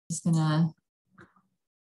Just gonna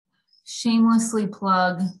shamelessly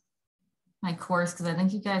plug my course because I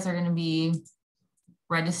think you guys are gonna be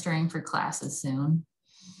registering for classes soon.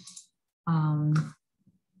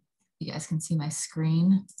 You guys can see my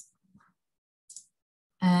screen.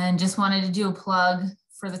 And just wanted to do a plug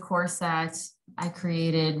for the course that I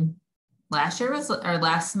created last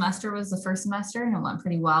semester was the first semester, and it went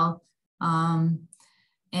pretty well. And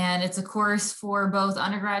it's a course for both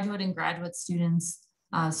undergraduate and graduate students.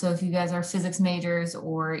 So if you guys are physics majors,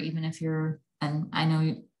 or even if you're, and I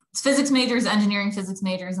know it's physics majors, engineering physics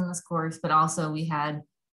majors in this course, but also we had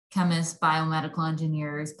chemists, biomedical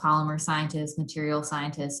engineers, polymer scientists, material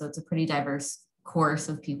scientists. So it's a pretty diverse course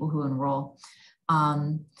of people who enroll.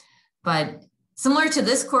 But similar to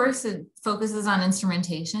this course, it focuses on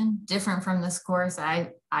instrumentation. Different from this course,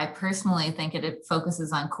 I personally think it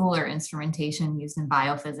focuses on cooler instrumentation used in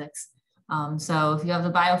biophysics. So if you have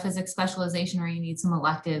the biophysics specialization or you need some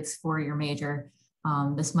electives for your major,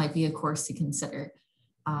 this might be a course to consider.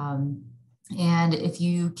 And if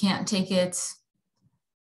you can't take it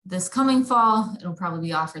this coming fall, it'll probably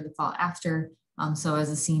be offered the fall after. So as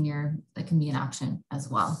a senior, that can be an option as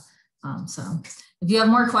well. So if you have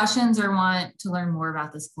more questions or want to learn more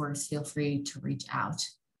about this course, feel free to reach out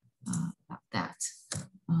about that.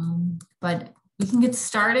 But we can get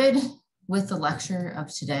started with the lecture of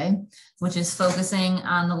today, which is focusing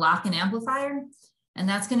on the lock-in amplifier. And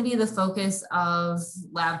that's going to be the focus of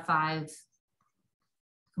Lab 5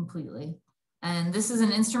 completely. And this is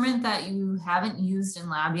an instrument that you haven't used in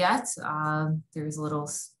lab yet. There's a little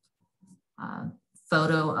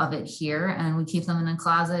photo of it here, and we keep them in a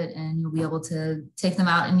closet, and you'll be able to take them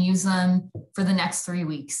out and use them for the next 3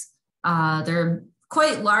 weeks. They're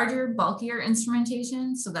quite larger, bulkier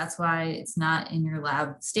instrumentation, so that's why it's not in your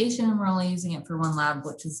lab station. We're only using it for one lab,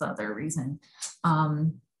 which is the other reason.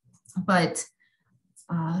 But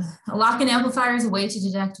a lock-in amplifier is a way to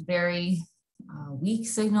detect very weak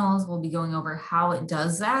signals. We'll be going over how it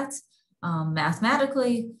does that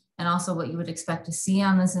mathematically, and also what you would expect to see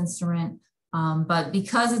on this instrument. But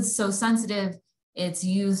because it's so sensitive, it's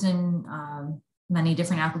used in many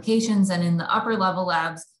different applications, and in the upper level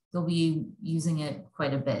labs, you'll be using it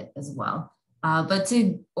quite a bit as well. But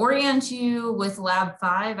to orient you with Lab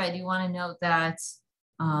 5, I do want to note that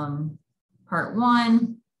part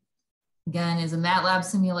 1, again, is a MATLAB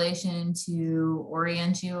simulation to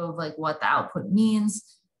orient you of like what the output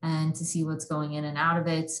means and to see what's going in and out of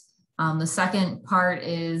it. The second part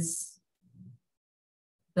is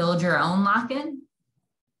build your own lock-in.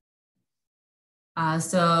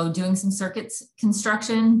 So doing some circuits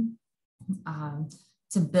construction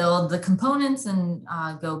to build the components and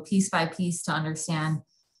go piece by piece to understand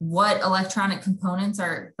what electronic components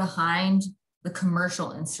are behind the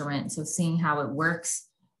commercial instrument. So seeing how it works.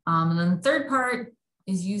 And then the third part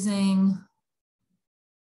is using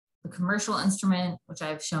the commercial instrument, which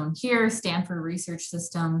I've shown here, Stanford Research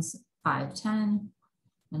Systems 510.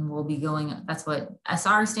 And we'll be going, that's what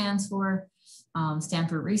SR stands for,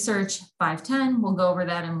 Stanford Research 510. We'll go over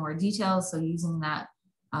that in more detail. So using that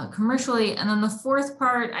commercially. And then the fourth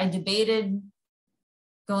part, I debated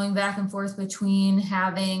going back and forth between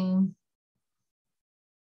having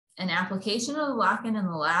an application of the lock-in in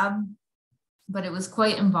the lab, but it was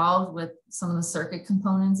quite involved with some of the circuit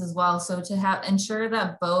components as well. So to ensure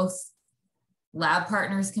that both lab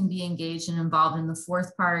partners can be engaged and involved in the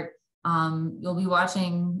fourth part, you'll be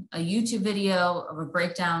watching a YouTube video of a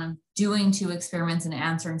breakdown of doing 2 experiments and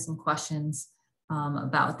answering some questions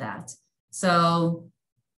about that. So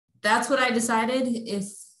that's what I decided. If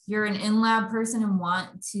you're an in-lab person and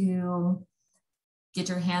want to get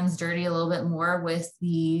your hands dirty a little bit more with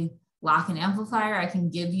the lock-in amplifier, I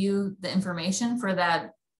can give you the information for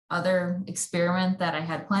that other experiment that I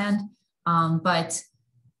had planned. But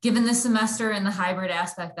given this semester and the hybrid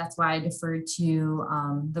aspect, that's why I deferred to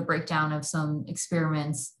the breakdown of some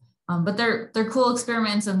experiments. But they're cool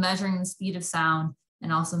experiments of measuring the speed of sound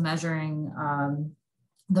and also measuring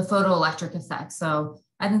the photoelectric effect. So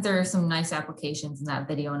I think there are some nice applications in that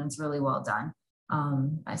video, and it's really well done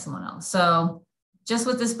by someone else. So just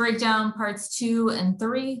with this breakdown, parts 2 and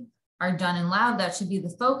 3 are done in lab. That should be the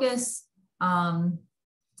focus. And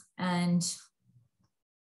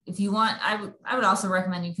if you want, I would also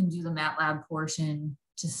recommend you can do the MATLAB portion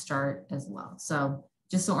to start as well. So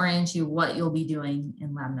just to orient you what you'll be doing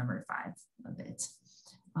in lab number 5 a bit.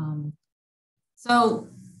 So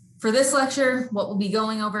for this lecture, what we'll be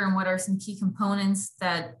going over and what are some key components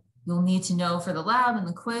that you'll need to know for the lab and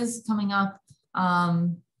the quiz coming up.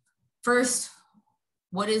 First,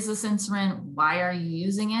 what is this instrument? Why are you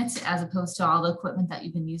using it as opposed to all the equipment that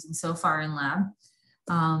you've been using so far in lab?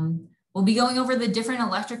 We'll be going over the different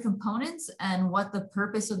electric components and what the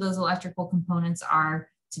purpose of those electrical components are,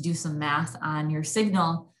 to do some math on your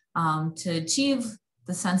signal to achieve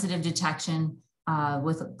the sensitive detection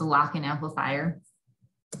with the lock-in amplifier.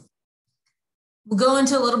 We'll go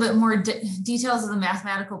into a little bit more details of the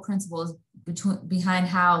mathematical principles behind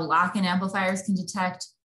how lock-in amplifiers can detect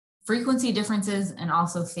frequency differences and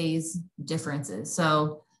also phase differences.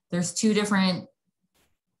 So there's two different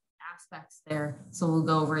aspects there. So we'll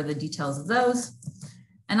go over the details of those.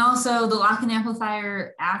 And also the lock-in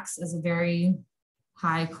amplifier acts as a very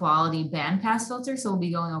high quality bandpass filter. So we'll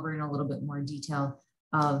be going over in a little bit more detail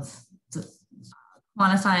of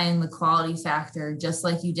quantifying the quality factor, just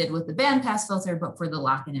like you did with the bandpass filter, but for the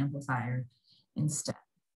lock-in amplifier instead.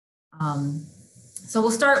 So we'll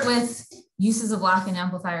start with uses of lock-in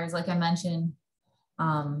amplifiers. Like I mentioned,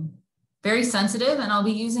 very sensitive, and I'll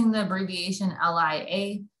be using the abbreviation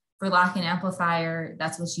LIA for lock-in amplifier.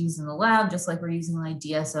 That's what's used in the lab, just like we're using like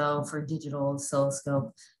DSO for digital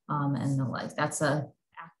oscilloscope and the like. That's a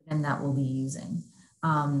acronym that we'll be using.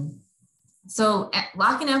 So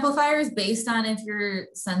lock-in amplifier is based on if you're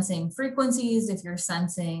sensing frequencies, if you're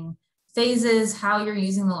sensing phases, how you're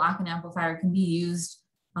using the lock-in amplifier can be used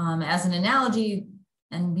as an analogy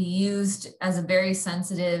and be used as a very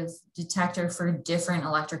sensitive detector for different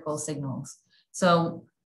electrical signals. So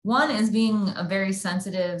one is being a very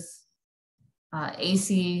sensitive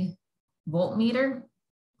AC voltmeter.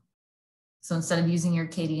 So instead of using your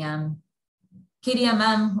KDMM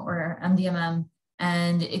or MDMM,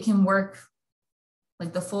 and it can work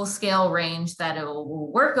like the full scale range that it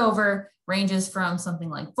will work over ranges from something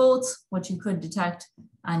like volts, which you could detect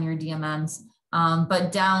on your DMMs,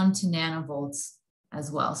 but down to nanovolts as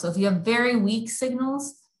well. So if you have very weak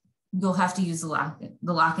signals, you'll have to use the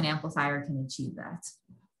lock-in amplifier can achieve that.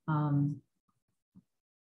 Can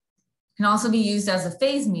also be used as a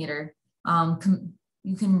phase meter.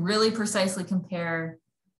 You can really precisely compare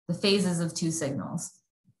the phases of two signals.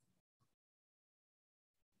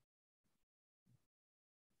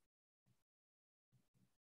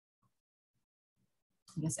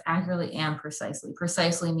 I guess accurately and precisely.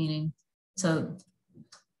 Precisely meaning to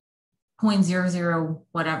 0.00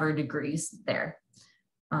 whatever degrees there.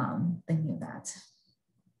 Thinking of that.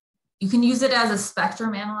 You can use it as a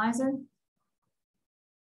spectrum analyzer.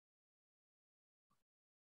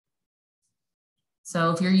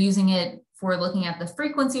 So if you're using it for looking at the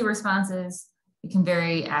frequency responses, it can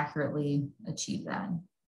very accurately achieve that.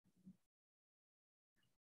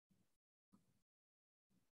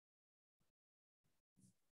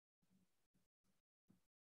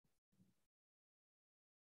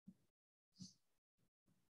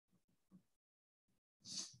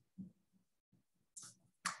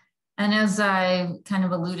 And as I kind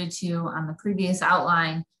of alluded to on the previous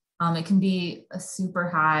outline, it can be a super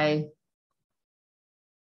high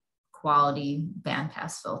quality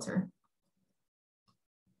bandpass filter.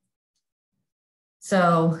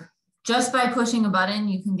 So just by pushing a button,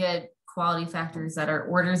 you can get quality factors that are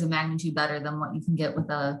orders of magnitude better than what you can get with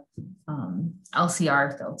a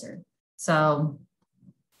LCR filter. So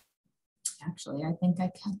actually, I think I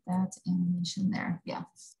kept that animation there. Yeah.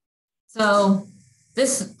 So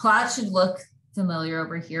this plot should look familiar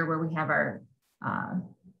over here, where we have our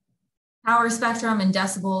power spectrum in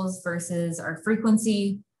decibels versus our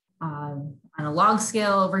frequency on a log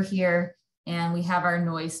scale over here. And we have our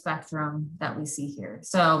noise spectrum that we see here.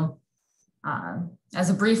 So as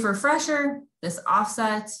a brief refresher, this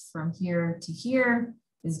offset from here to here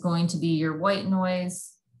is going to be your white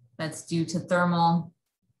noise that's due to thermal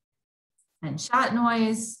and shot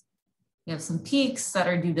noise. We have some peaks that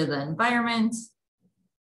are due to the environment.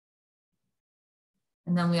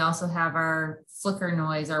 And then we also have our flicker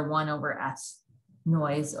noise, our 1/S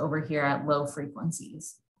noise over here at low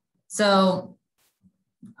frequencies. So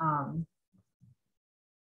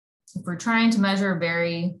if we're trying to measure a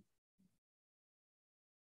very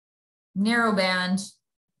narrow band,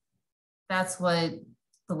 that's what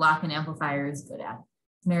the lock-in amplifier is good at.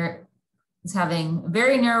 It's having a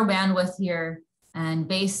very narrow bandwidth here, and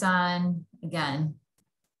based on, again,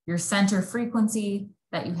 your center frequency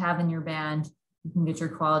that you have in your band, you can get your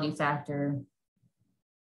quality factor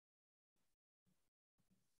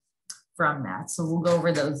from that. So we'll go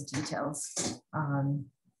over those details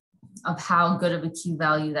of how good of a Q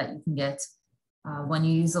value that you can get when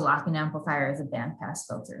you use a lock-in amplifier as a bandpass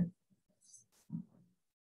filter.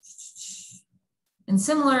 And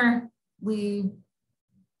similarly,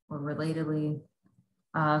 or relatedly,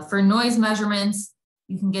 for noise measurements,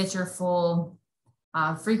 you can get your full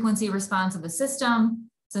frequency response of a system.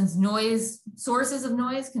 Since sources of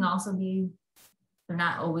noise can also be, they're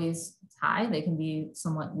not always high. They can be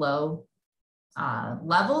somewhat low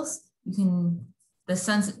levels. You can,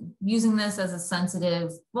 using this as a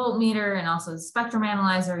sensitive voltmeter and also a spectrum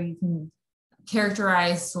analyzer, you can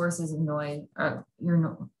characterize sources of noise,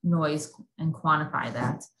 your noise, and quantify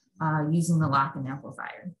that using the lock-in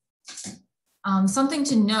amplifier. Something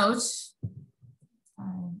to note,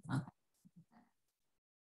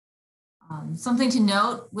 something to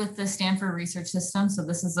note with the Stanford Research System, so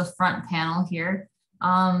this is the front panel here,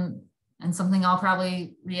 and something I'll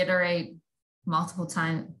probably reiterate multiple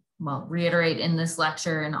times, well, reiterate in this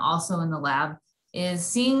lecture and also in the lab, is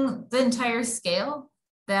seeing the entire scale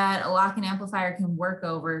that a lock-in amplifier can work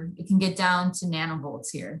over. It can get down to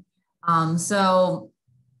nanovolts here. So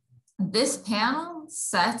this panel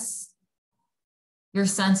sets your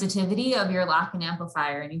sensitivity of your lock-in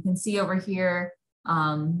amplifier. And you can see over here,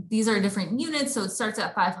 these are different units. So it starts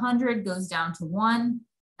at 500, goes down to 1,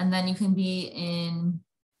 and then you can be in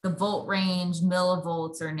the volt range,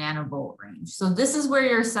 millivolts, or nanovolt range. So this is where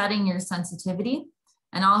you're setting your sensitivity.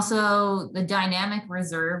 And also the dynamic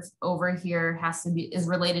reserve over here is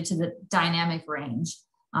related to the dynamic range.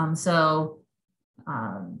 Around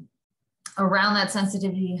that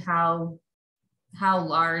sensitivity, how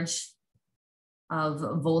large of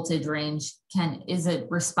a voltage range is it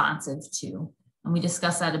responsive to? And we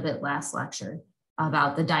discussed that a bit last lecture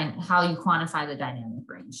about how you quantify the dynamic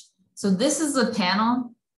range. So this is the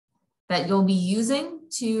panel that you'll be using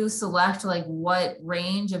to select like what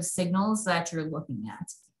range of signals that you're looking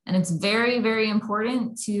at. And it's very, very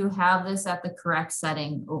important to have this at the correct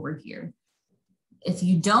setting over here. If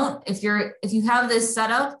you have this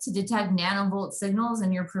set up to detect nanovolt signals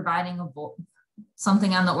and you're providing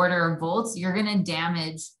something on the order of volts, you're going to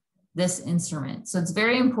damage this instrument. So it's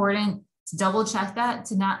very important to double check that,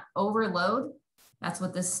 to not overload. That's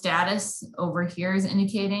what the status over here is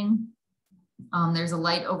indicating. There's a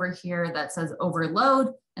light over here that says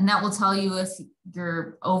overload, and that will tell you if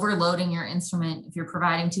you're overloading your instrument, if you're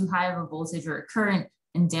providing too high of a voltage or a current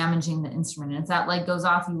and damaging the instrument. And if that light goes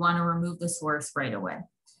off, you want to remove the source right away.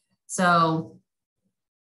 So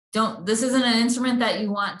this isn't an instrument that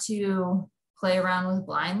you want to play around with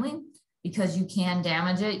blindly, because you can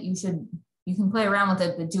damage it. You can play around with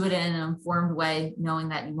it, but do it in an informed way, knowing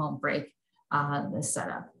that you won't break this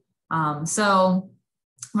setup. So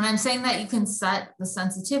when I'm saying that you can set the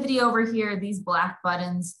sensitivity over here, these black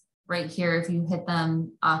buttons right here, if you hit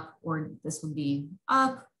them up, or this would be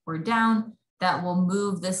up or down, that will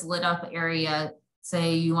move this lit up area.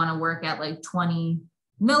 Say you want to work at like 20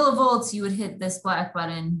 millivolts, you would hit this black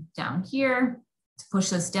button down here to push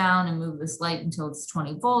this down and move this light until it's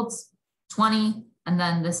 20 volts, 20, and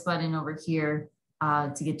then this button over here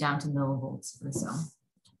to get down to millivolts or so.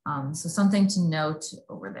 So something to note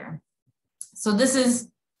over there. So this is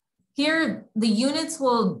here, the units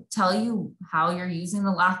will tell you how you're using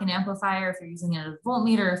the lock-in amplifier, if you're using it as a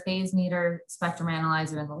voltmeter, a phase meter, spectrum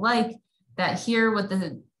analyzer, and the like. That here with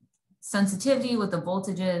the sensitivity, with the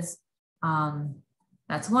voltages,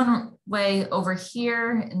 that's one way. Over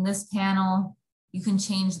here in this panel, you can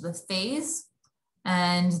change the phase,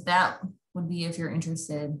 and that would be if you're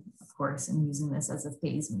interested, of course, in using this as a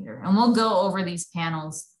phase meter. And we'll go over these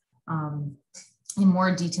panels in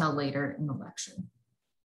more detail later in the lecture.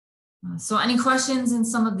 So any questions in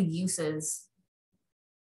some of the uses?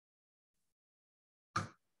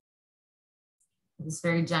 This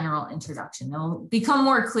very general introduction. It'll become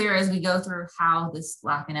more clear as we go through how this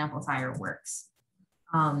lock-in amplifier works.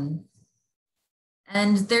 And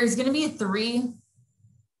there's going to be 3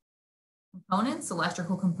 components,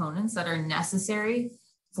 electrical components, that are necessary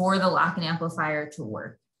for the lock-in amplifier to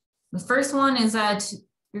work. The first one is that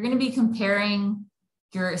you're going to be comparing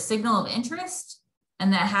your signal of interest,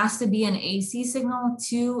 and that has to be an AC signal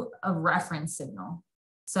to a reference signal.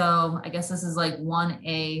 So I guess this is like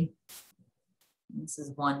 1A, this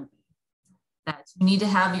is 1B. That you need to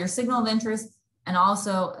have your signal of interest and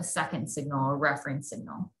also a second signal, a reference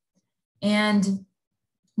signal. And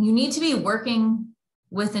you need to be working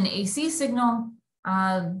with an AC signal.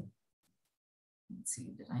 Let's see,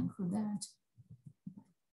 did I include that?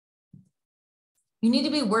 You need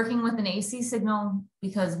to be working with an AC signal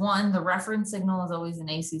because, one, the reference signal is always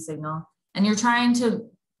an AC signal, and you're trying to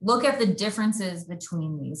look at the differences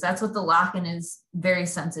between these. That's what the lock-in is very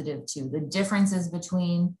sensitive to, the differences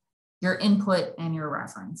between your input and your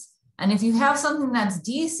reference. And if you have something that's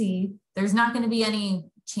DC, there's not going to be any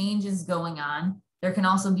changes going on. There can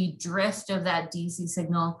also be drift of that DC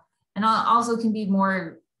signal, and also can be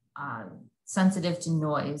more sensitive to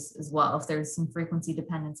noise as well, if there's some frequency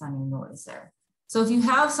dependence on your noise there. So if you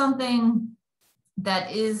have something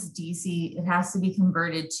that is DC, it has to be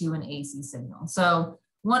converted to an AC signal. So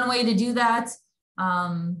one way to do that,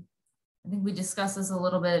 I think we discussed this a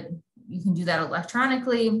little bit. You can do that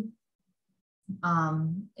electronically.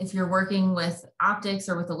 If you're working with optics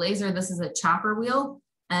or with a laser, this is a chopper wheel.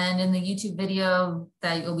 And in the YouTube video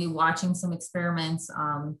that you'll be watching some experiments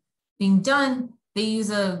being done, they use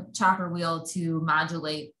a chopper wheel to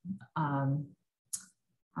modulate a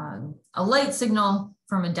light signal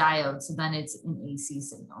from a diode. So then it's an AC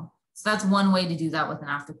signal. So that's one way to do that with an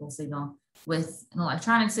optical signal. With an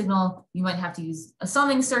electronic signal, you might have to use a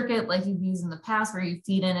summing circuit like you've used in the past, where you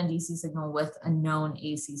feed in a DC signal with a known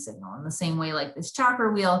AC signal. In the same way, like this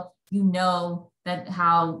chopper wheel, you know that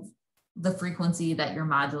how the frequency that you're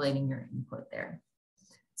modulating your input there.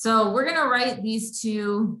 So we're going to write these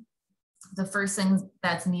two. The first thing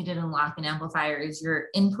that's needed in lock-in amplifier is your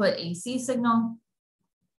input AC signal.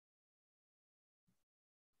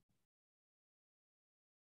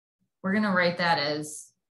 We're going to write that as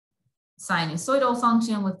sinusoidal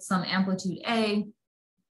function with some amplitude A,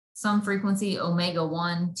 some frequency omega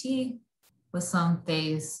 1 t with some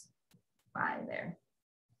phase phi there.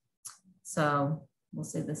 So we'll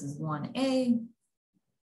say this is 1A.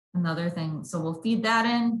 Another thing, so we'll feed that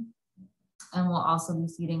in, and we'll also be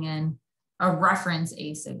feeding in a reference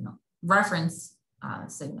A signal,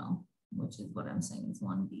 signal, which is what I'm saying is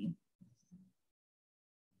 1B.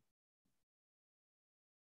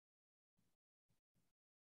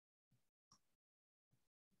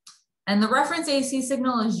 And the reference AC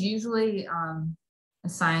signal is usually a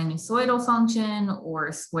sinusoidal function or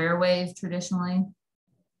a square wave traditionally.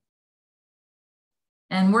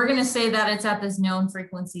 And we're going to say that it's at this known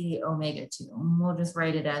frequency omega 2. And we'll just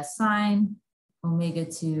write it as sine omega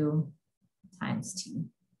 2 times t.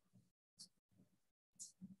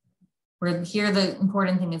 Where here the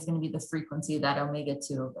important thing is going to be the frequency, that omega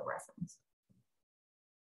 2 of the reference.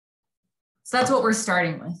 So that's what we're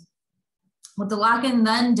starting with. What the lock-in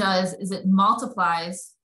then does is it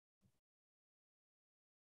multiplies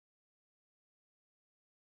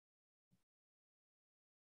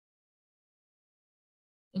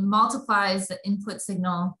the input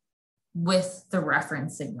signal with the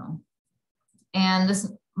reference signal. And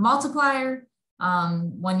this multiplier,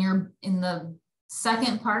 when you're in the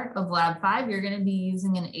second part of Lab 5, you're going to be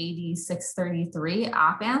using an AD633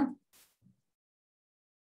 op amp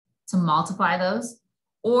to multiply those.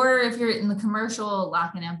 Or if you're in the commercial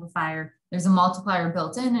lock-in amplifier, there's a multiplier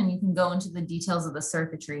built in, and you can go into the details of the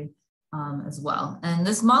circuitry as well. And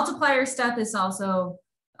this multiplier step is also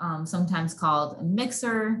sometimes called a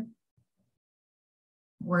mixer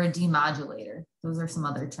or a demodulator. Those are some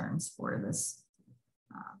other terms for this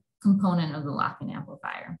component of the lock-in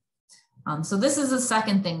amplifier. So this is the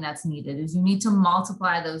second thing that's needed, is you need to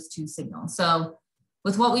multiply those two signals. So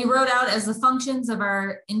with what we wrote out as the functions of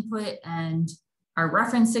our input and our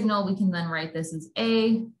reference signal, we can then write this as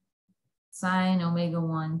A sine omega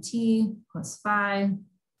 1 t plus phi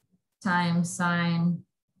times sine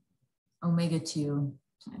omega 2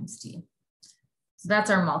 times t. So that's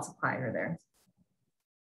our multiplier there.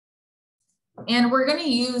 And we're going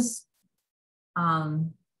to use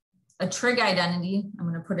a trig identity. I'm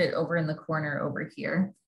going to put it over in the corner over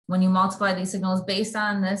here. When you multiply these signals based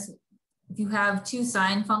on this, if you have two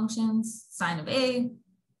sine functions, sine of A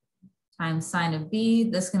times sine of B,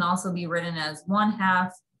 this can also be written as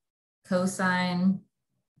 1/2 cosine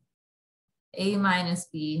A minus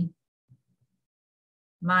B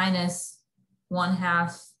minus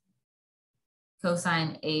 1/2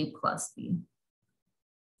 cosine A plus B.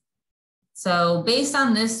 So based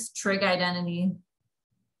on this trig identity,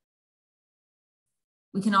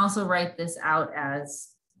 we can also write this out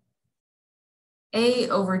as A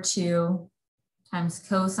over 2 times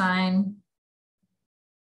cosine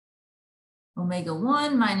omega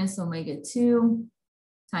 1 minus omega 2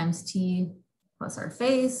 times t plus our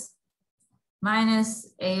phase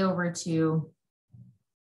minus A over 2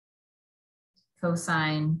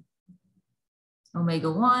 cosine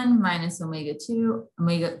omega 1 minus omega 2,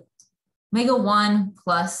 omega 1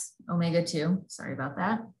 plus omega 2, sorry about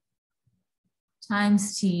that,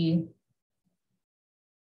 times t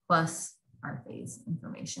plus our phase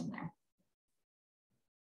information there.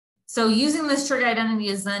 So using this trig identity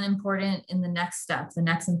is then important in the next step, the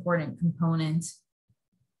next important component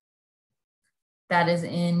that is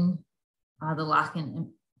in the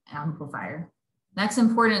lock-in amplifier. Next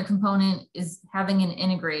important component is having an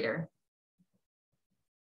integrator.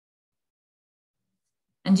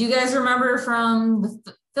 And do you guys remember from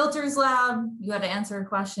the filters lab, you had to answer a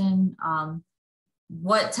question,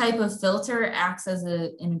 what type of filter acts as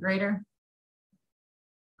an integrator?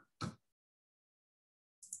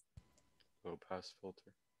 Low pass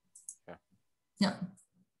filter. Yeah. Yep.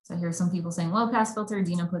 So I hear some people saying low pass filter.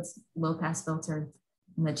 Dina puts low pass filter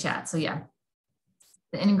in the chat. So yeah,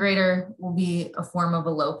 the integrator will be a form of a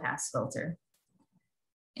low pass filter.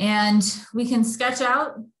 And we can sketch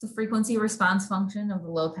out the frequency response function of the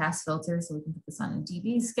low pass filter. So we can put this on a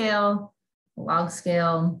dB scale, a log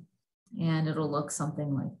scale, and it'll look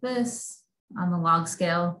something like this on the log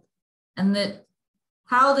scale. And that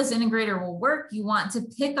how this integrator will work, you want to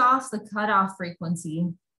pick off the cutoff frequency.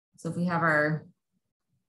 So if we have our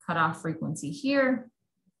cutoff frequency here,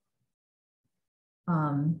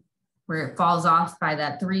 where it falls off by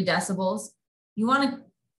that 3 decibels, you want to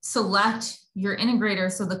select your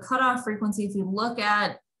integrator. So the cutoff frequency, if you look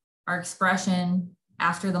at our expression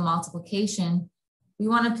after the multiplication, we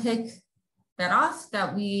want to pick that off,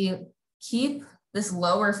 that we keep this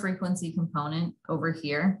lower frequency component over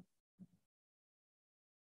here.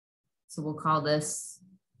 So we'll call this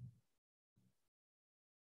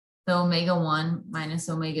the omega 1 minus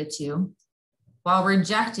omega 2, while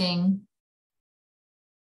rejecting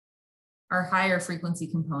our higher frequency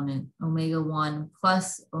component, omega 1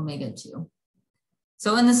 plus omega 2.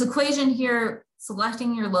 So in this equation here,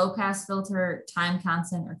 selecting your low pass filter time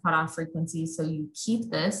constant or cutoff frequency, so you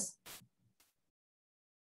keep this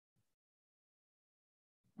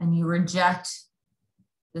and you reject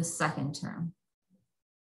this second term.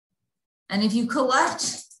 And if you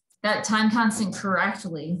collect that time constant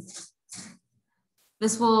correctly,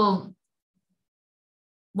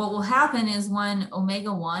 what will happen is when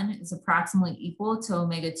omega 1 is approximately equal to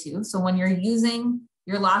omega 2. So when you're using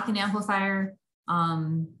your lock-in amplifier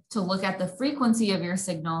to look at the frequency of your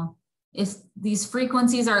signal, if these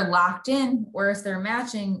frequencies are locked in or if they're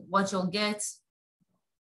matching, what you'll get,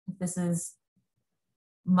 if this is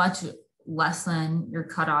much less than your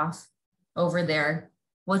cutoff over there,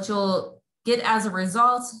 what you'll get as a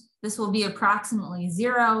result, this will be approximately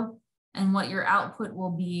 0. And what your output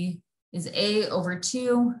will be is A over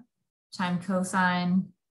 2 times cosine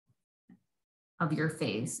of your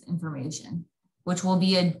phase information, which will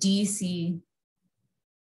be a DC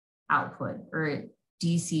output or a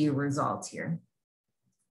DC result here.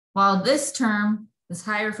 While this term, this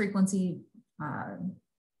higher frequency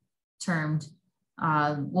termed,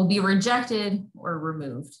 will be rejected or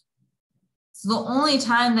removed. So the only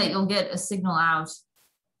time that you'll get a signal out,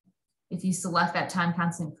 if you select that time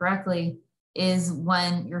constant correctly, is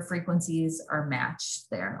when your frequencies are matched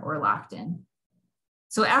there or locked in.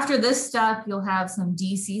 So after this step, you'll have some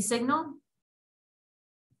DC signal.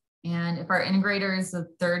 And if our integrator is the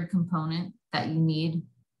third component that you need,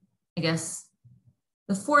 I guess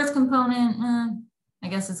the fourth component, I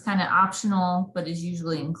guess it's kind of optional, but is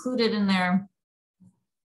usually included in there,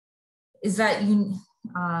 is that you,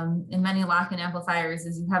 in many lock-in amplifiers,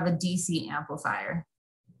 is you have a DC amplifier.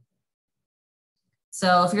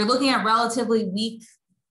 So if you're looking at relatively weak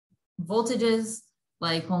voltages,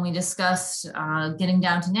 like when we discussed getting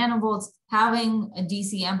down to nanovolts, having a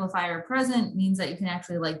DC amplifier present means that you can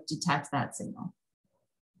actually like detect that signal.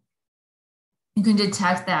 You can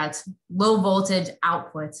detect that low voltage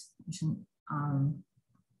output, and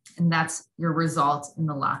that's your result in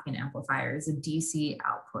the lock-in amplifier is a DC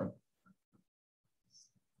output.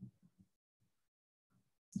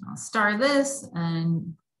 I'll star this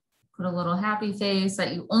and put a little happy face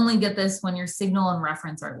that you only get this when your signal and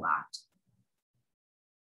reference are locked.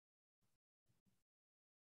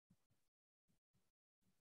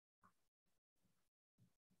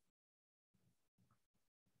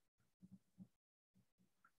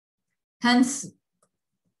 Hence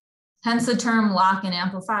the term lock-in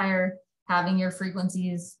amplifier, having your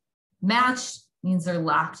frequencies matched means they're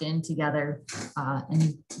locked in together and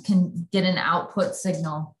you can get an output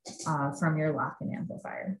signal from your lock-in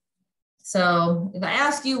amplifier. So if I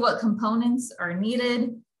ask you what components are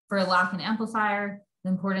needed for a lock-in amplifier,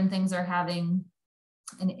 the important things are having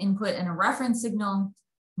an input and a reference signal,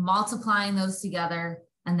 multiplying those together,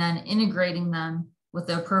 and then integrating them with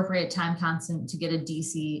the appropriate time constant to get a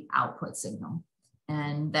DC output signal.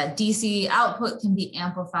 And that DC output can be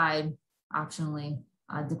amplified optionally,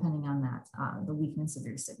 depending on that, the weakness of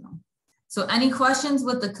your signal. So any questions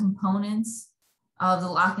with the components of the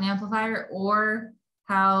lock-in amplifier or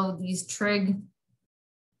how these trig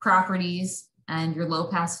properties and your low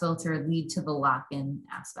pass filter lead to the lock-in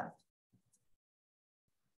aspect?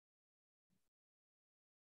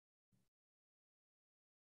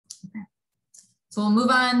 Okay. So we'll move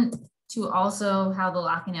on to also how the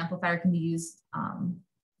lock-in amplifier can be used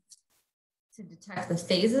to detect the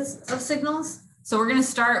phases of signals. So we're going to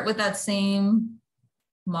start with that same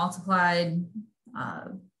multiplied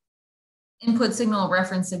input signal,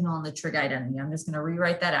 reference signal, and the trig identity. I'm just going to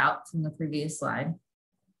rewrite that out from the previous slide.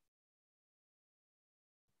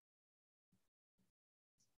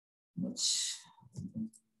 which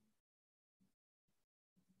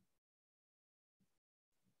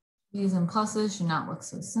these and pluses should not look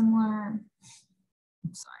so similar.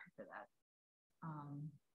 I'm sorry for that.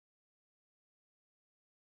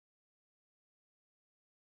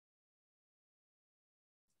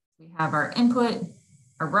 We have our input,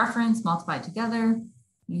 our reference multiplied together,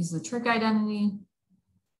 use the trig identity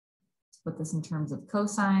to put this in terms of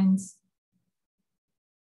cosines.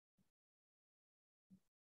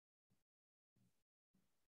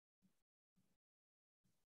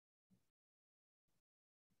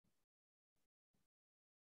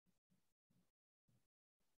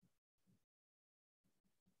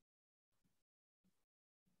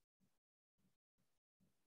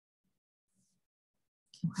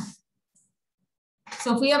 Okay.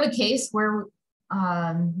 So if we have a case where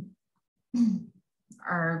our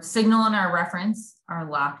signal and our reference are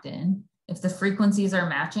locked in, if the frequencies are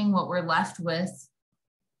matching, what we're left with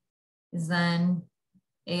is then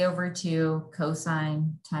a over 2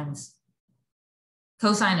 cosine times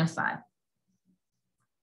cosine of 5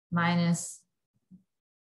 minus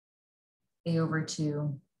a over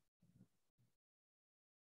 2 .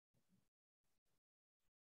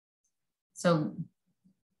 So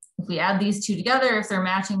if we add these two together, if they're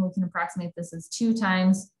matching, we can approximate this as 2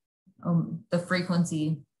 times the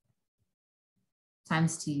frequency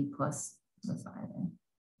times t plus the 5.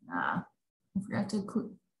 I forgot to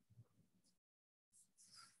include.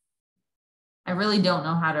 I really don't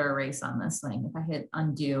know how to erase on this thing. If I hit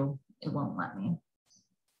undo, it won't let me.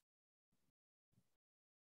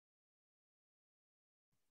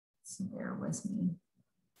 So bear with me.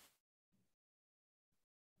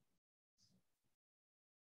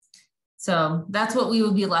 So that's what we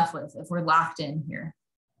would be left with if we're locked in here.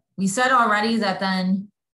 We said already that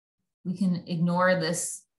then we can ignore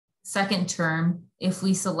this second term if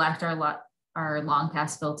we select our long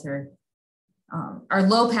pass filter, our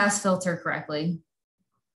low pass filter correctly.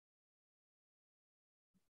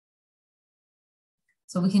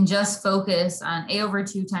 So we can just focus on a over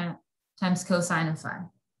 2 times cosine of 5.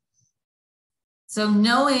 So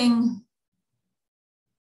knowing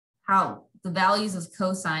how the values of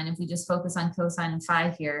cosine, if we just focus on cosine of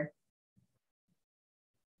 5 here,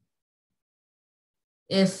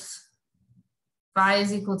 if phi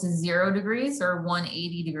is equal to 0 degrees or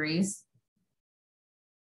 180 degrees,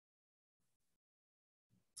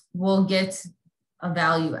 we'll get a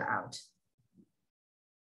value out.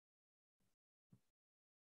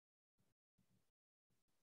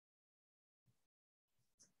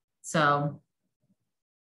 So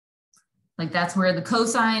like that's where the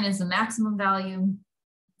cosine is the maximum value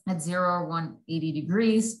at 0 or 180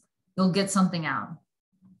 degrees, you'll get something out.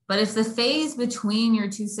 But if the phase between your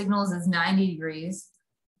two signals is 90 degrees,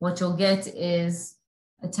 what you'll get is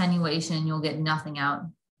attenuation. You'll get nothing out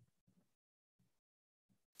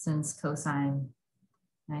since cosine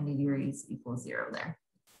 90 degrees equals 0 there.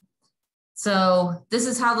 So this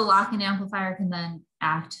is how the lock-in amplifier can then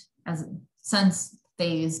act as sense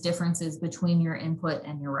phase differences between your input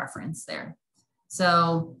and your reference there.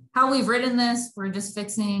 So how we've written this, we're just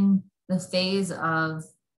fixing the phase of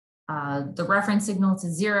the reference signal to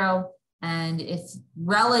 0. And if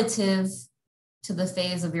relative to the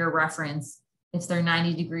phase of your reference, if they're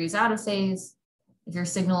 90 degrees out of phase, if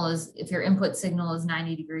your input signal is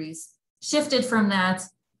 90 degrees shifted from that,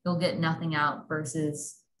 you'll get nothing out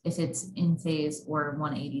versus if it's in phase or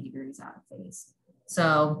 180 degrees out of phase.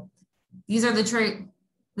 So these are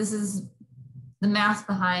this is the math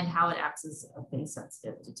behind how it acts as a phase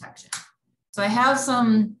sensitive detection. So I have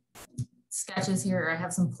some sketches here, or I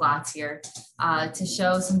have some plots here to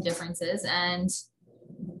show some differences. And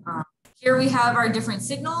here we have our different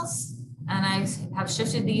signals, and I have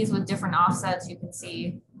shifted these with different offsets. You can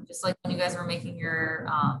see, just like when you guys were making your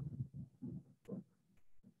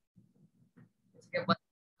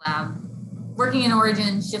lab, working in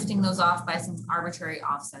origin, shifting those off by some arbitrary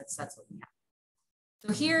offsets. That's what we have.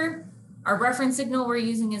 So here, our reference signal we're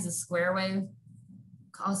using is a square wave,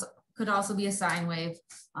 could also be a sine wave.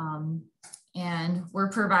 And we're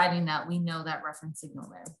providing that, we know that reference signal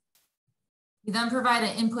there. We then provide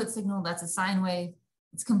an input signal that's a sine wave.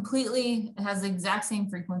 It has the exact same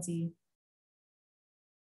frequency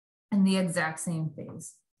and the exact same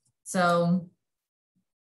phase. So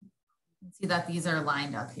you can see that these are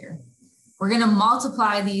lined up here. We're going to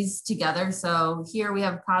multiply these together. So here we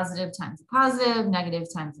have positive times a positive, negative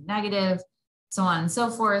times a negative, so on and so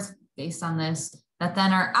forth based on this, that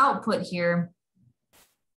then our output here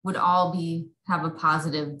would all have a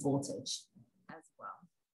positive voltage as well.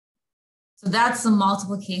 So that's the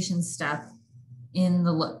multiplication step in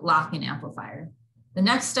the lock-in amplifier. The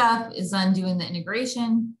next step is then doing the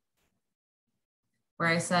integration. where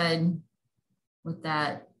I said with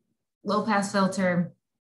that low pass filter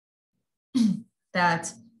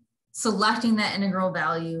that selecting that integral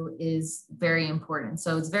value is very important.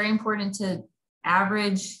 So it's very important to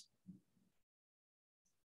average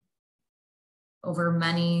over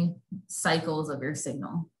many cycles of your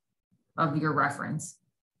signal, of your reference.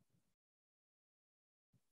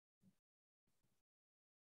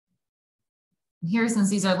 Here, since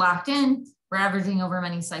these are locked in, we're averaging over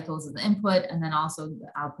many cycles of the input and then also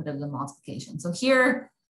the output of the multiplication. So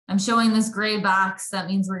here, I'm showing this gray box. That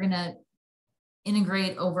means we're gonna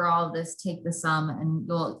integrate over all of this, take the sum, and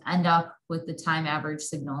you'll end up with the time average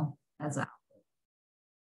signal as output.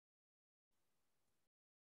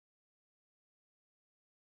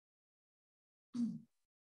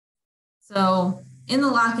 So in the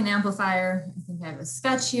lock-in amplifier, I think I have a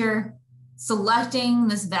sketch here, selecting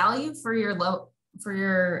this value for your low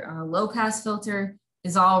pass filter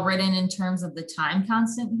is all written in terms of the time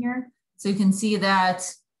constant here. So you can see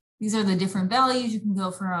that these are the different values. You can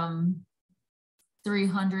go from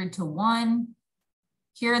 300 to 1.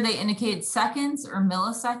 Here they indicate seconds or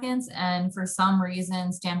milliseconds, and for some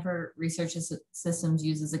reason, Stanford Research Systems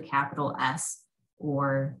uses a capital S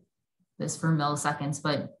or this for milliseconds,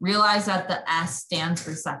 but realize that the S stands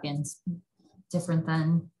for seconds, different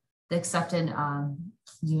than the accepted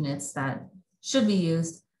units that should be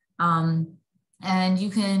used. And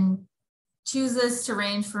you can choose this to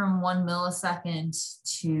range from 1 millisecond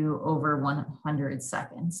to over 100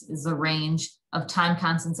 seconds is the range of time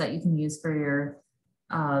constants that you can use for your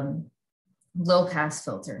low pass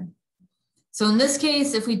filter. So in this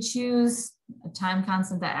case, if we choose a time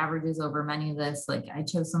constant that averages over many of this, like I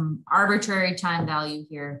chose some arbitrary time value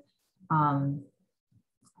here,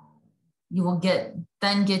 you will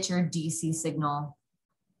then get your DC signal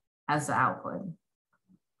as the output.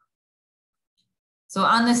 So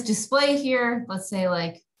on this display here, let's say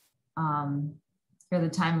like here the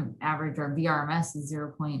time average or VRMS is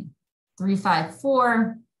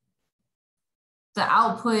 0.354. The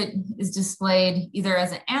output is displayed either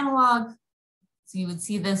as an analog. So you would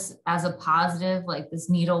see this as a positive, like this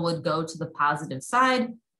needle would go to the positive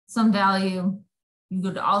side, some value. You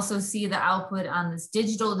could also see the output on this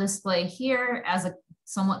digital display here as a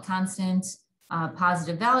somewhat constant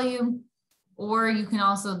positive value. Or you can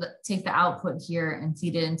also take the output here and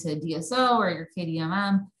feed it into DSO or your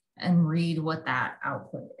KDMM and read what that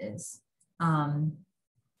output is. And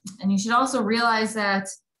you should also realize that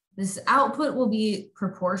this output will be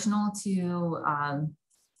proportional to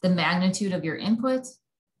the magnitude of your input.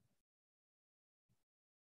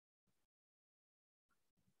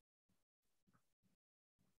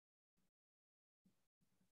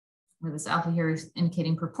 Where this alpha here is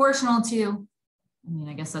indicating proportional to, I mean,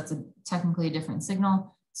 I guess that's technically a different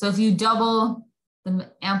signal. So if you double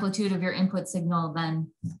the amplitude of your input signal,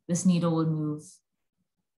 then this needle would move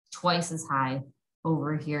twice as high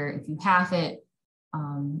over here. If you half it,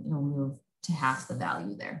 it'll move to half the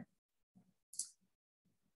value there.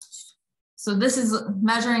 So this is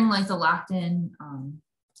measuring like the locked in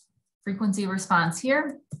frequency response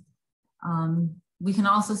here. We can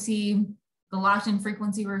also see the locked in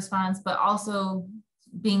frequency response, but also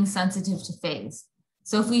being sensitive to phase.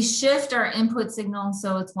 So if we shift our input signal,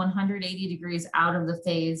 so it's 180 degrees out of the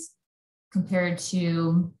phase compared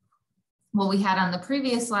to what we had on the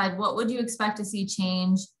previous slide, what would you expect to see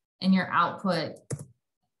change in your output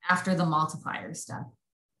after the multiplier step?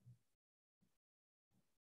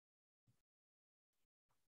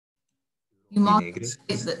 You negative.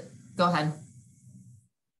 Go ahead.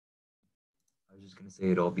 I was just going to say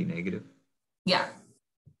it'll all be negative. Yeah.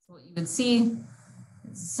 So what you would see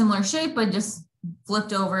is a similar shape, but just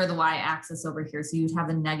flipped over the y-axis over here. So you'd have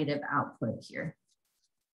a negative output here.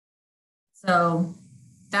 So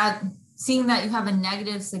that seeing that you have a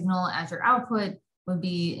negative signal as your output would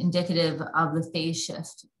be indicative of the phase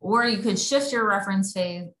shift. Or you could shift your reference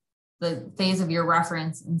phase, the phase of your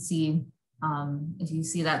reference, and see if you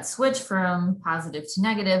see that switch from positive to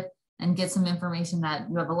negative and get some information that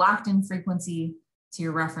you have a locked in frequency to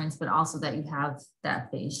your reference, but also that you have that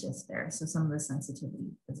phase shift there. So some of the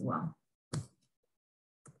sensitivity as well.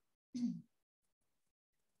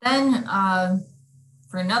 Then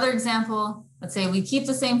for another example, let's say we keep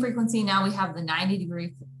the same frequency. Now we have the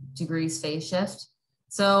 90 degrees phase shift.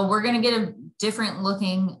 So we're going to get a different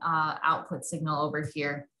looking output signal over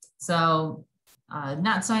here. So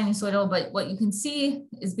not sinusoidal, but what you can see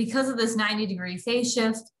is because of this 90-degree phase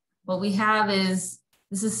shift, what we have is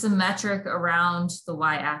this is symmetric around the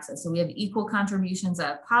y-axis. So we have equal contributions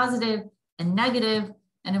at positive and negative.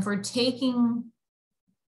 And if we're taking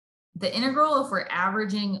the integral, if we're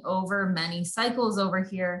averaging over many cycles over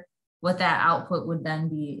here, what that output would then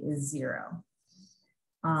be is 0.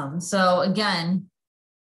 So again,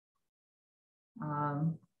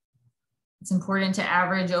 it's important to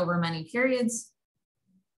average over many periods.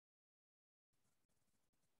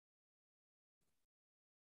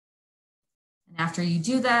 And after you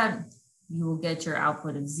do that, you will get your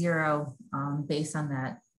output of 0 based on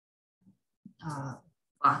that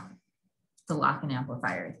the lock-in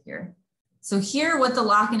amplifier here. So here, what the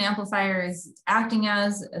lock-in amplifier is acting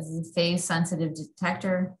as a phase-sensitive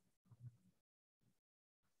detector.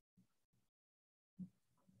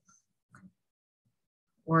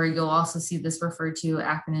 Or you'll also see this referred to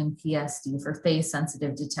acronym PSD for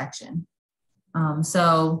phase-sensitive detection.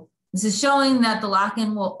 So this is showing that the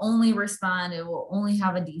lock-in will only respond, it will only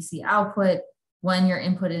have a DC output when your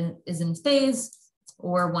input is in phase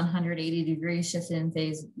or 180 degrees shifted in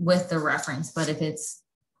phase with the reference. But if it's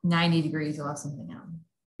 90 degrees, you'll have something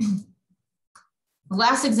else. The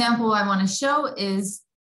last example I want to show is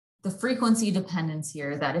the frequency dependence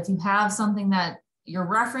here, that if you have something that your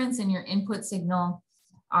reference and your input signal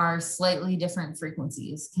are slightly different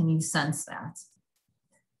frequencies, can you sense that?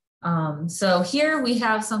 So here we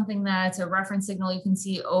have something that's a reference signal. You can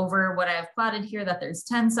see over what I have plotted here that there's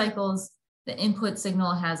 10 cycles. The input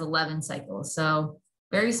signal has 11 cycles. So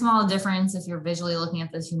very small difference. If you're visually looking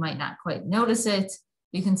at this, you might not quite notice it.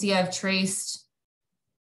 You can see I've traced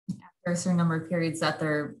after a certain number of periods that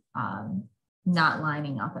they're not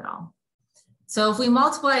lining up at all. So if we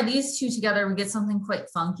multiply these two together, we get something quite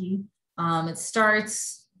funky. It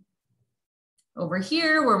starts over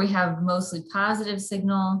here where we have mostly positive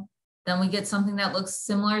signal. Then we get something that looks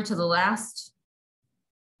similar to the last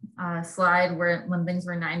slide where when things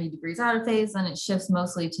were 90 degrees out of phase, then it shifts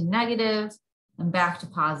mostly to negative and back to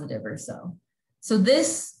positive or so. So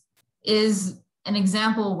this is an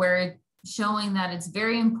example where it's showing that it's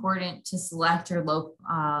very important to select your low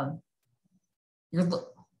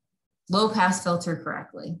pass filter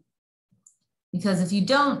correctly. Because if you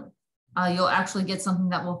don't, you'll actually get something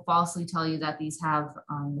that will falsely tell you that these have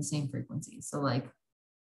the same frequency. So like,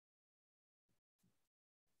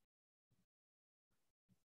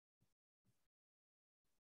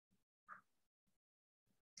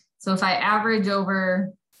 so if I average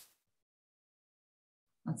over,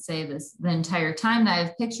 let's say the entire time that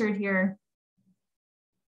I've pictured here,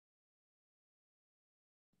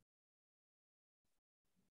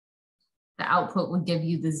 the output would give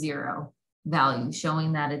you the 0 value,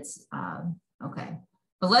 showing that it's okay.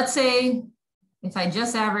 But let's say if I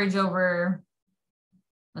just average over,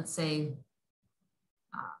 let's say,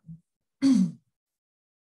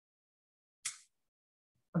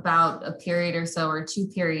 about a period or so, or 2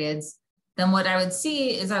 periods, then what I would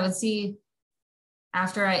see is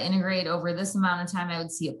after I integrate over this amount of time, I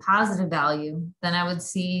would see a positive value. Then I would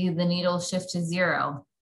see the needle shift to 0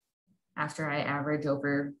 after I average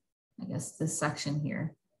over, I guess, this section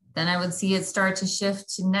here. Then I would see it start to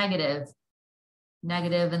shift to negative,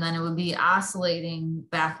 and then it would be oscillating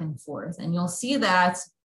back and forth. And you'll see that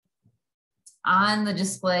on the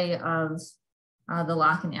display of the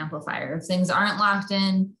lock-in amplifier. If things aren't locked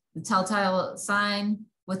in, the telltale sign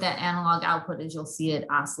with that analog output is you'll see it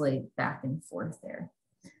oscillate back and forth there.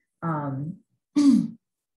 And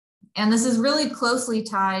this is really closely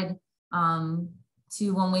tied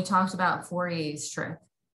to when we talked about Fourier's trick.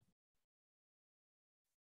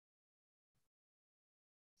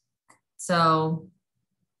 So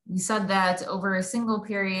we said that over a single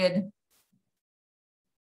period,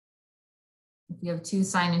 if you have 2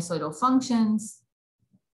 sinusoidal functions,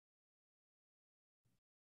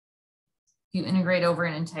 if you integrate over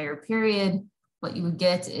an entire period, what you would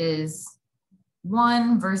get is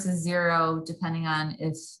 1 versus 0, depending on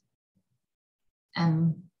if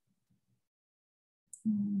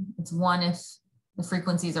it's 1 if the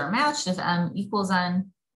frequencies are matched, if M equals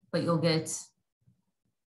N, but you'll get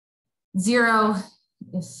 0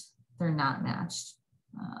 if they're not matched.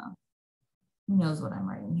 Who knows what I'm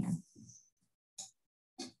writing here?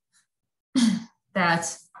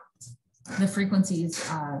 That the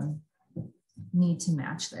frequencies need to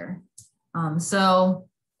match there. So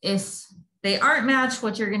if they aren't matched,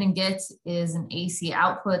 what you're going to get is an AC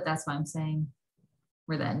output. That's why I'm saying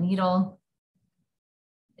where that needle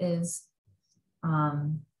is,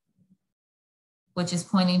 which is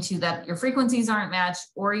pointing to that your frequencies aren't matched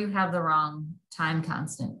or you have the wrong time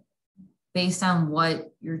constant based on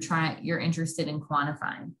what you're interested in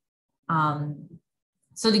quantifying.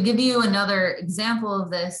 So to give you another example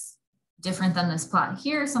of this, different than this plot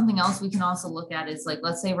here, something else we can also look at is like,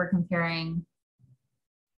 let's say we're comparing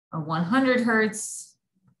a 100 Hertz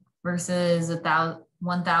versus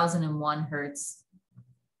 1001 Hertz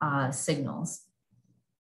signals.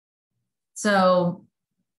 So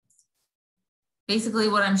basically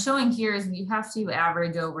what I'm showing here is you have to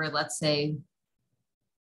average over, let's see,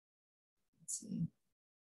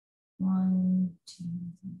 1, 2,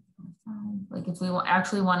 3, 4, 5. Like if we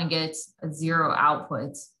actually want to get a 0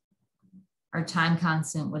 output, our time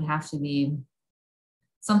constant would have to be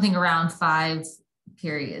something around 5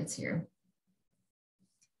 periods here.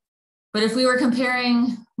 But if we were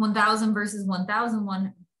comparing 1000 versus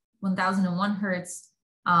 1001 hertz,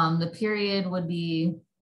 the period would be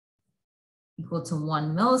equal to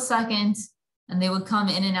 1 millisecond, and they would come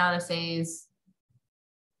in and out of phase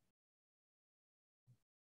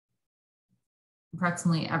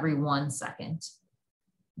approximately every 1 second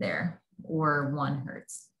there, or 1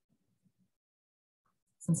 hertz.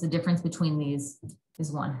 Since the difference between these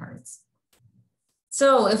is 1 hertz.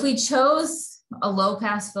 So if we chose a low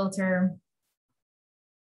pass filter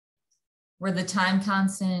where the time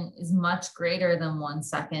constant is much greater than 1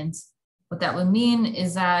 second, what that would mean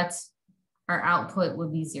is that our output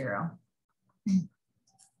would be 0.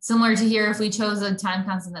 Similar to here, if we chose a time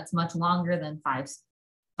constant that's much longer than five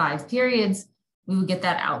periods, we would get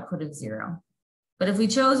that output of 0. But if we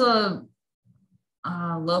chose a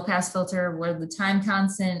low pass filter where the time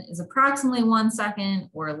constant is approximately 1 second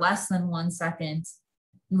or less than 1 second,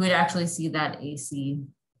 you would actually see that AC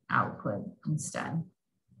output instead.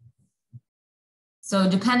 So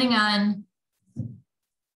depending on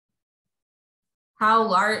how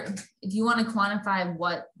large, if you want to quantify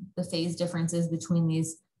what the phase difference is between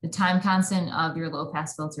these, the time constant of your low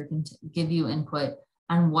pass filter can give you input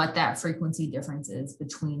on what that frequency difference is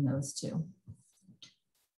between those two.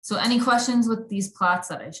 So any questions with these plots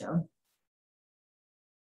that I showed?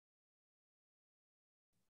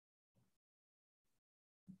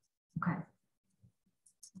 Okay.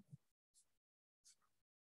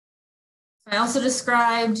 I also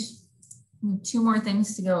described 2 more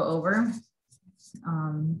things to go over.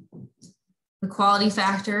 The quality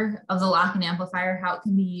factor of the lock-in amplifier, how it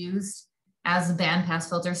can be used as a bandpass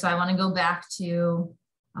filter. So I want to go back to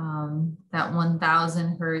that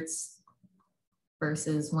 1000 hertz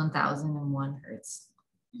versus 1001 hertz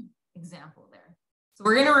example there. So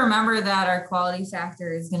we're going to remember that our quality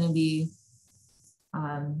factor is going to be,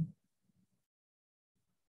 and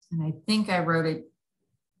I think I wrote it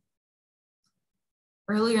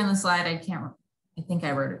earlier in the slide. I think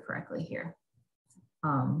I wrote it correctly here.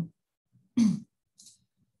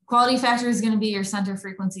 Quality factor is going to be your center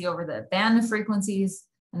frequency over the band of frequencies,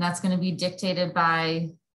 and that's going to be dictated by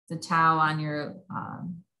the tau on your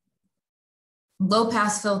low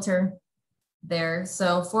pass filter there.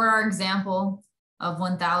 So for our example of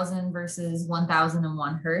 1000 versus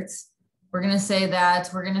 1001 hertz, we're going to say that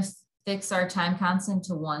we're going to fix our time constant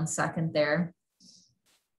to 1 second there.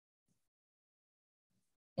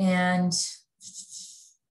 And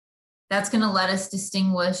that's going to let us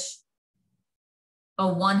distinguish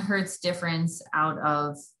a 1 hertz difference out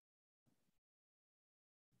of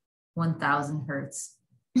 1000 hertz.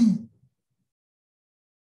 Do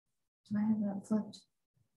I have that flipped?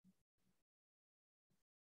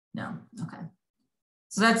 No, okay.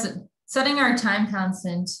 So that's setting our time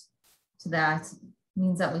constant to that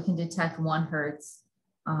means that we can detect 1 hertz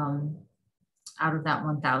out of that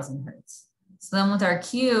 1000 hertz. So then with our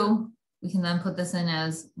Q, we can then put this in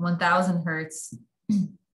as 1000 hertz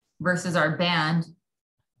versus our band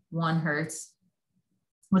 1 hertz,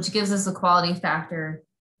 which gives us a quality factor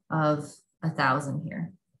of 1000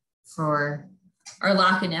 here for our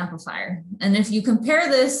lock-in amplifier. And if you compare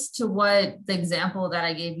this to what the example that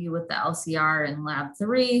I gave you with the LCR in lab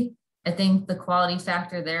 3, I think the quality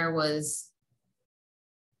factor there was,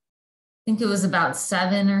 I think it was about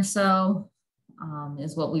 7 or so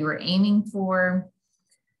is what we were aiming for.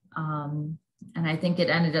 And I think it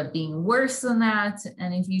ended up being worse than that.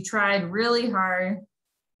 And if you tried really hard,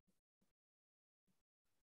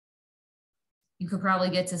 you could probably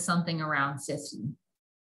get to something around 50.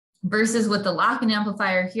 Versus with the lock-in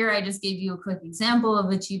amplifier here, I just gave you a quick example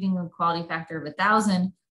of achieving a quality factor of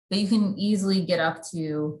 1000, but you can easily get up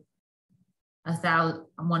to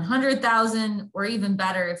 100,000, or even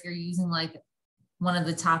better if you're using like one of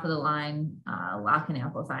the top of the line lock-in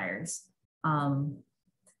amplifiers.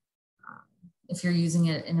 If you're using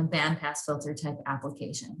it in a bandpass filter type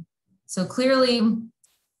application. So clearly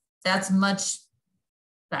that's much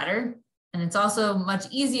better. And it's also much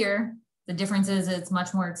easier. The difference is it's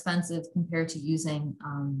much more expensive compared to using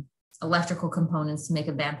electrical components to make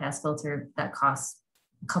a bandpass filter that costs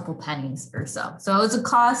a couple pennies or so. So it's a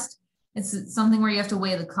cost. It's something where you have to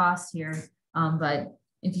weigh the cost here. But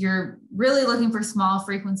if you're really looking for small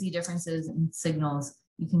frequency differences in signals,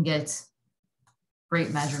 you can get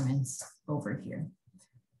great measurements over here.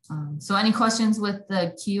 So any questions with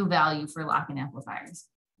the Q value for lock-in amplifiers?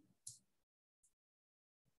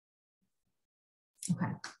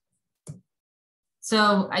 Okay.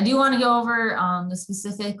 So I do want to go over the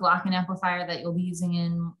specific lock-in amplifier that you'll be using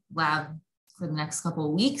in lab for the next couple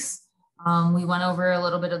of weeks. We went over a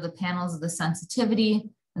little bit of the panels of the sensitivity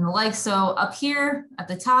and the like. So up here at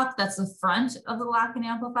the top, that's the front of the lock-in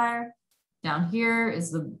amplifier. Down here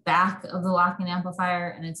is the back of the lock-in amplifier.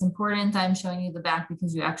 And it's important that I'm showing you the back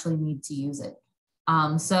because you actually need to use it.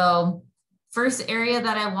 So first area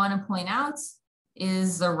that I want to point out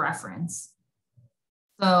is the reference.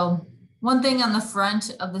 So one thing on the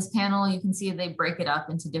front of this panel, you can see they break it up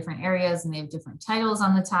into different areas and they have different titles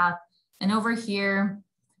on the top. And over here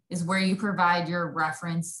is where you provide your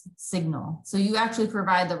reference signal. So you actually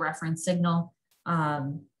provide the reference signal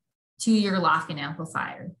to your lock-in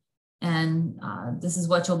amplifier. And this is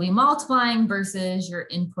what you'll be multiplying versus your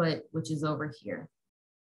input, which is over here.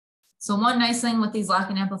 So one nice thing with these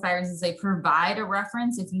lock-in amplifiers is they provide a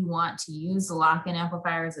reference if you want to use the lock-in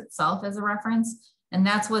amplifiers itself as a reference. And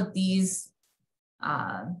that's what these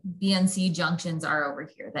BNC junctions are over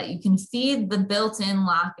here, that you can feed the built-in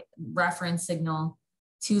lock reference signal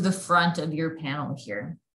to the front of your panel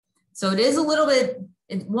here. So it is a little bit,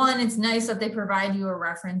 it's nice that they provide you a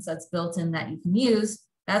reference that's built in that you can use.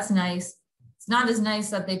 That's nice. It's not as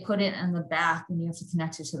nice that they put it in the back and you have to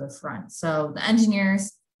connect it to the front. So the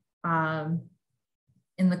engineers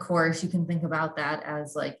in the course, you can think about that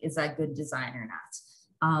as like, is that good design or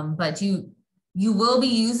not? But you will be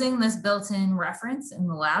using this built-in reference in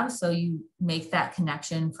the lab. So you make that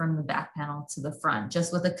connection from the back panel to the front,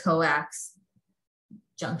 just with a coax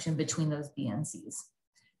junction between those BNCs.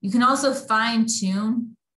 You can also fine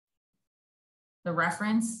tune the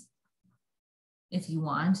reference if you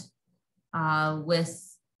want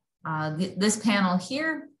with this panel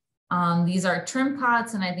here. These are trim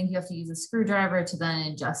pots, and I think you have to use a screwdriver to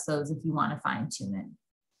then adjust those if you want to fine tune it.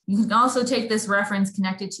 You can also take this reference,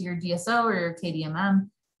 connect it to your DSO or your KDMM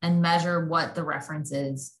and measure what the reference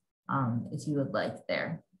is if you would like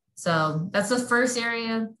there. So that's the first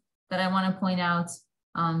area that I want to point out.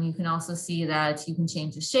 You can also see that you can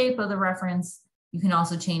change the shape of the reference. You can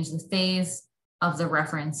also change the phase of the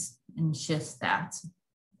reference and shift that.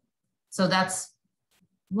 So that's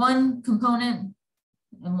one component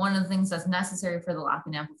and one of the things that's necessary for the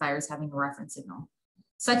lock-in amplifier is having a reference signal.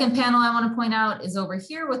 Second panel I want to point out is over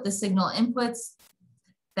here with the signal inputs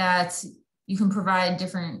that you can provide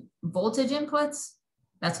different voltage inputs.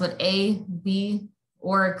 That's what A, B,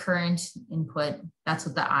 or a current input. That's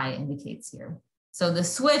what the I indicates here. So the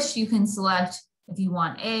switch you can select if you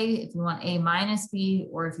want A, if you want A minus B,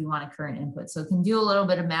 or if you want a current input. So it can do a little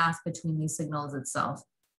bit of math between these signals itself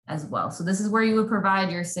as well. So this is where you would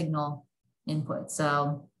provide your signal input.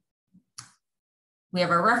 So we have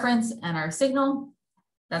our reference and our signal.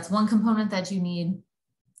 That's one component that you need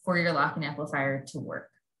for your lock-in amplifier to work.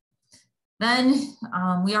 Then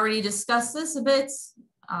we already discussed this a bit,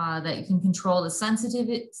 that you can control the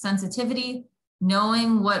sensitivity,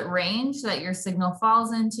 knowing what range that your signal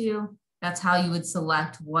falls into. That's how you would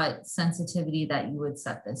select what sensitivity that you would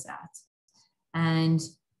set this at. And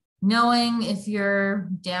knowing if you're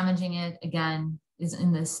damaging it, again, is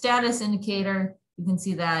in the status indicator. You can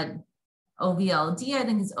see that OVLD, I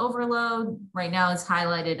think, is overload. Right now it's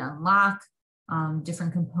highlighted on lock,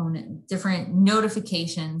 different component, different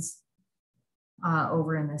notifications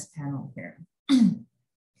over in this panel here.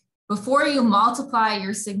 Before you multiply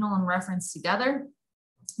your signal and reference together,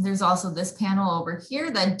 there's also this panel over here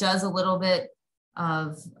that does a little bit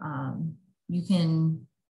of, you can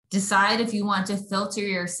decide if you want to filter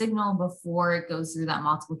your signal before it goes through that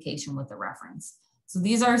multiplication with the reference. So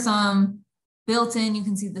these are some built-in, you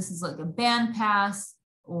can see this is like a band pass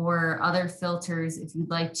or other filters if you'd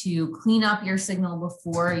like to clean up your signal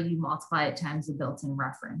before you multiply it times the built-in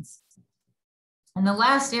reference. And the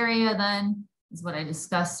last area then is what I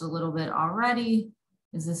discussed a little bit already,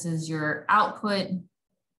 is this is your output.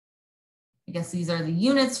 I guess these are the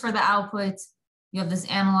units for the output. You have this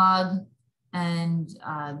analog and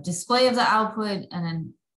display of the output. And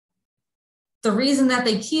then the reason that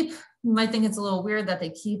they keep, you might think it's a little weird that they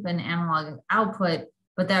keep an analog output,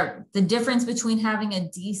 but that the difference between having a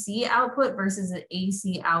DC output versus an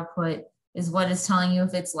AC output is what is telling you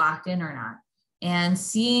if it's locked in or not. And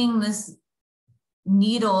seeing this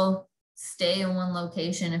needle stay in one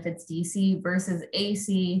location if it's DC versus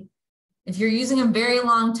AC, if you're using a very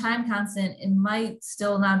long time constant, it might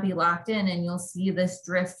still not be locked in and you'll see this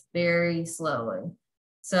drift very slowly.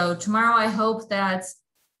 So tomorrow, I hope that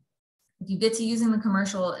if you get to using the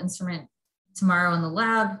commercial instrument tomorrow in the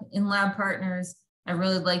lab, in Lab Partners, I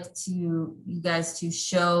really like you guys to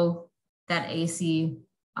show that AC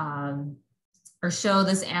or show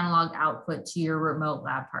this analog output to your remote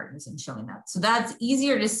lab partners and showing that. So that's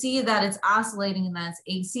easier to see that it's oscillating and that's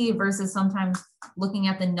AC versus sometimes looking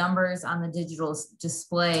at the numbers on the digital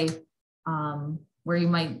display where you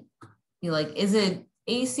might be like, is it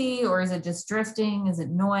AC or is it just drifting? Is it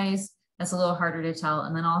noise? That's a little harder to tell.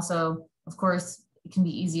 And then also, of course, it can be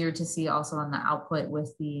easier to see also on the output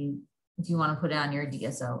with the, if you want to put it on your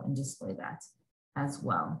DSO and display that as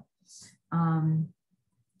well.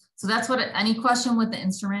 So that's what, any question with the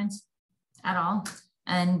instrument at all?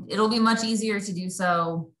 And it'll be much easier to do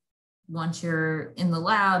so once you're in the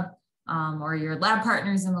lab or your lab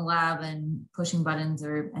partner's in the lab and pushing buttons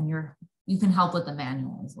and you can help with the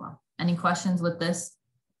manual as well. Any questions with this?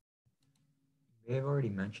 You may have already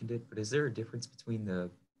mentioned it, but is there a difference between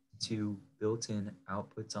the two built-in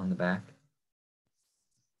outputs on the back?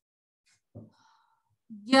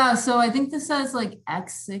 Yeah, so I think this says like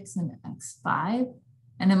X6 and X5,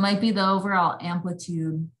 and it might be the overall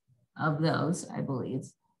amplitude of those, I believe.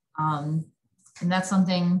 And that's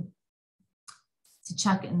something to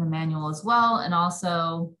check in the manual as well. And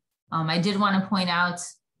also, I did want to point out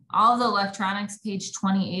all of the electronics, page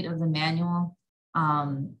 28 of the manual,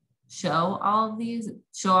 show all of these,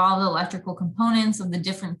 show all the electrical components of the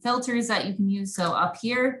different filters that you can use. So up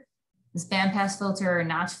here, this bandpass filter or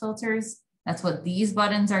notch filters, that's what these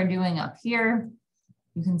buttons are doing up here.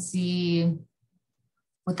 You can see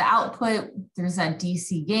with the output, there's that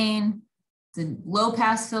DC gain, the low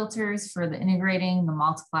pass filters for the integrating, the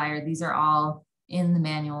multiplier, these are all in the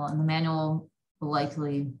manual, and the manual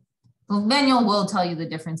will tell you the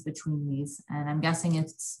difference between these. And I'm guessing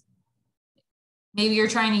it's, maybe you're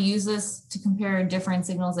trying to use this to compare different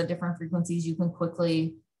signals at different frequencies. You can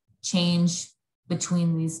quickly change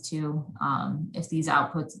between these two if these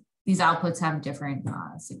outputs have different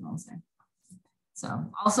signals there.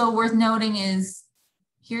 So also worth noting is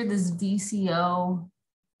here, this VCO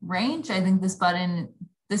range. I think this button,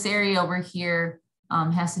 this area over here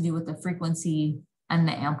has to do with the frequency, and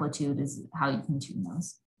the amplitude is how you can tune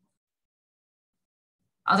those.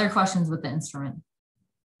 Other questions with the instrument?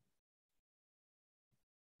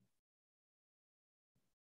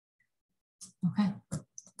 Okay,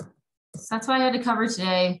 so that's what I had to cover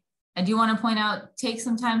today. I do want to point out, take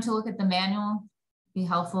some time to look at the manual, be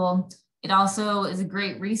helpful. It also is a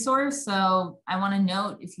great resource. So I want to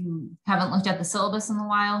note, if you haven't looked at the syllabus in a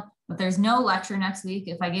while, but there's no lecture next week.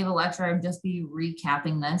 If I gave a lecture, I'd just be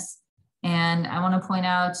recapping this. And I want to point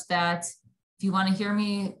out that if you want to hear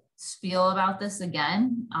me spiel about this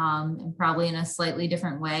again, and probably in a slightly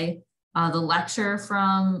different way, the lecture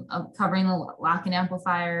from covering the lock-in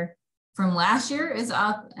amplifier from last year is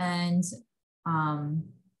up, and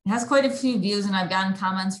it has quite a few views, and I've gotten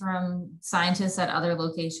comments from scientists at other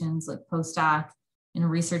locations like postdoc in a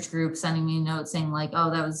research group sending me a note saying like, oh,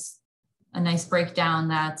 that was a nice breakdown.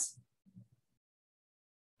 That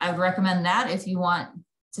I would recommend that if you want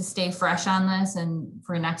to stay fresh on this and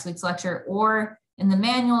for next week's lecture. Or in the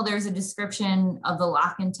manual, there's a description of the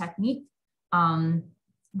lock-in technique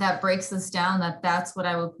that breaks this down. That's what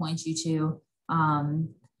I would point you to.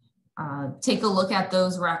 Take a look at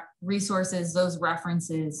those resources, those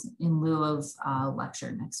references in lieu of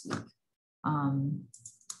lecture next week.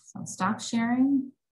 So stop sharing.